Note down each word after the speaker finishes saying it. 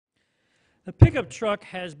The pickup truck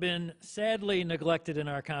has been sadly neglected in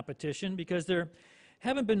our competition because there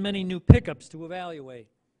haven't been many new pickups to evaluate.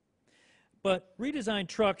 But redesigned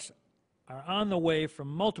trucks are on the way from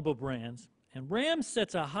multiple brands, and Ram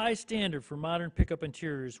sets a high standard for modern pickup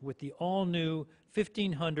interiors with the all-new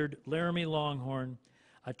 1500 Laramie Longhorn,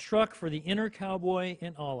 a truck for the inner cowboy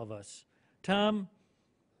in all of us. Tom,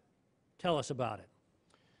 tell us about it.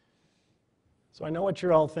 So I know what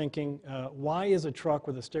you're all thinking. Why is a truck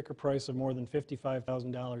with a sticker price of more than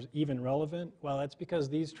 $55,000 even relevant? Well, that's because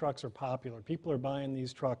these trucks are popular. People are buying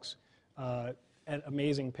these trucks at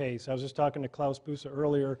amazing pace. I was just talking to Klaus Busse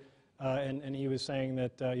earlier, and he was saying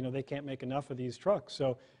that they can't make enough of these trucks.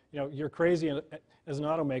 So you're crazy as an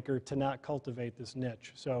automaker to not cultivate this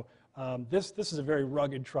niche. So this is a very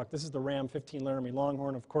rugged truck. This is the Ram 15 Laramie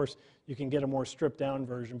Longhorn. Of course, you can get a more stripped down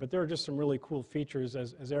version, but there are just some really cool features.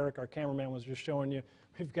 As Eric, our cameraman, was just showing you,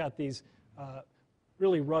 we've got these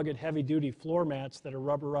really rugged, heavy-duty floor mats that are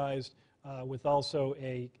rubberized with also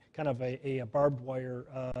a kind of a barbed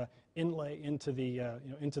wire inlay into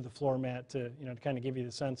the floor mat to kind of give you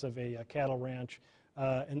the sense of a cattle ranch,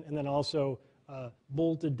 and then also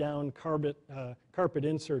bolted down carpet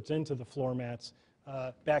inserts into the floor mats.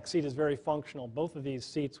 Back seat is very functional. Both of these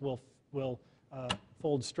seats will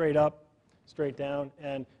fold straight up, straight down.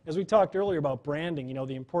 And as we talked earlier about branding,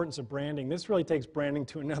 the importance of branding, this really takes branding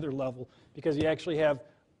to another level because you actually have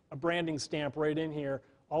a branding stamp right in here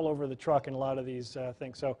all over the truck in a lot of these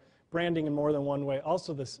things. So branding in more than one way.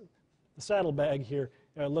 Also, the saddlebag here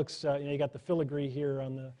looks, you got the filigree here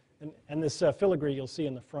on the, and this filigree you'll see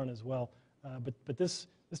in the front as well. But this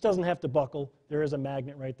doesn't have to buckle. There is a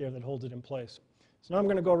magnet right there that holds it in place. So now I'm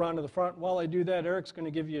going to go around to the front. While I do that, Eric's going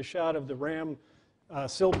to give you a shot of the Ram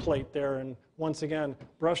sill plate there. And once again,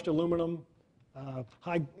 brushed aluminum,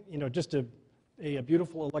 just a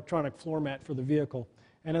beautiful electronic floor mat for the vehicle.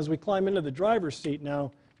 And as we climb into the driver's seat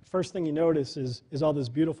now, the first thing you notice is all this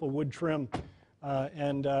beautiful wood trim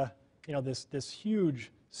and this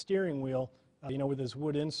huge steering wheel, with this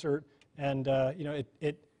wood insert. And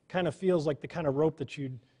it kind of feels like the kind of rope that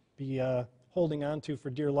you'd be holding onto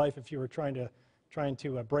for dear life if you were trying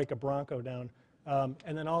to break a Bronco down.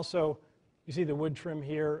 And then also, you see the wood trim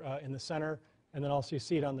here in the center, and then also you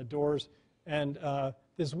see it on the doors. And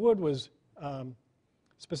this wood was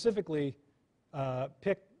specifically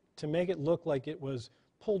picked to make it look like it was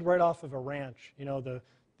pulled right off of a ranch.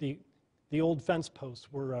 The old fence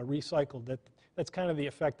posts were recycled. That's kind of the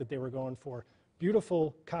effect that they were going for.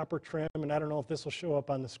 Beautiful copper trim, and I don't know if this will show up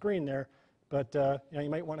on the screen there, but you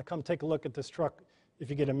might want to come take a look at this truck if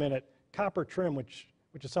you get a minute. Copper trim, which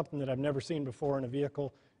is something that I've never seen before in a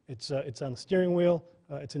vehicle. It's on the steering wheel,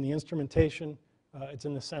 it's in the instrumentation, it's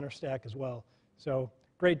in the center stack as well. So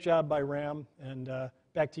great job by Ram, and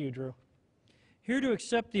back to you, Drew. Here to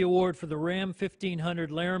accept the award for the Ram 1500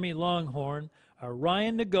 Laramie Longhorn are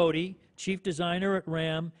Ryan Nagoti, Chief Designer at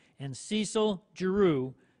Ram, and Cecil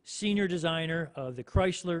Giroux, Senior Designer of the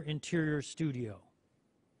Chrysler Interior Studio.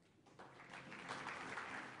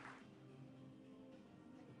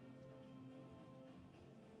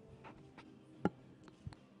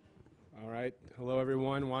 All right. Hello,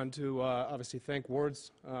 everyone. Want to obviously thank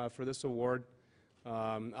Wards for this award.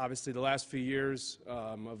 Obviously, the last few years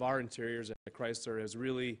of our interiors at Chrysler has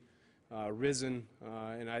really risen,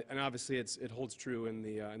 and obviously it holds true in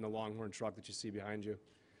the Longhorn truck that you see behind you.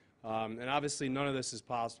 And obviously, none of this is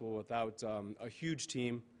possible without a huge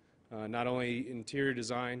team, not only interior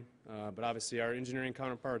design, but obviously our engineering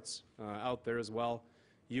counterparts out there as well.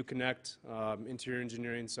 Uconnect, interior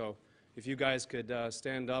engineering. So if you guys could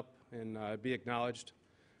stand up and be acknowledged,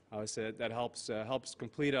 I would say that helps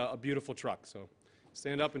complete a beautiful truck. So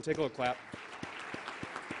stand up and take a little clap.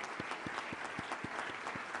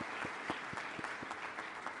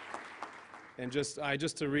 And just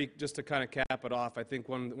to kind of cap it off, I think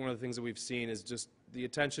one of the things that we've seen is just the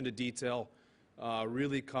attention to detail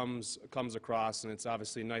really comes across, and it's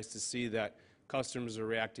obviously nice to see that customers are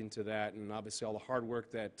reacting to that, and obviously all the hard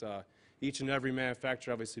work that each and every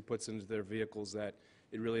manufacturer obviously puts into their vehicles, that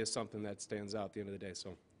it really is something that stands out at the end of the day.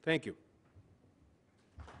 So thank you.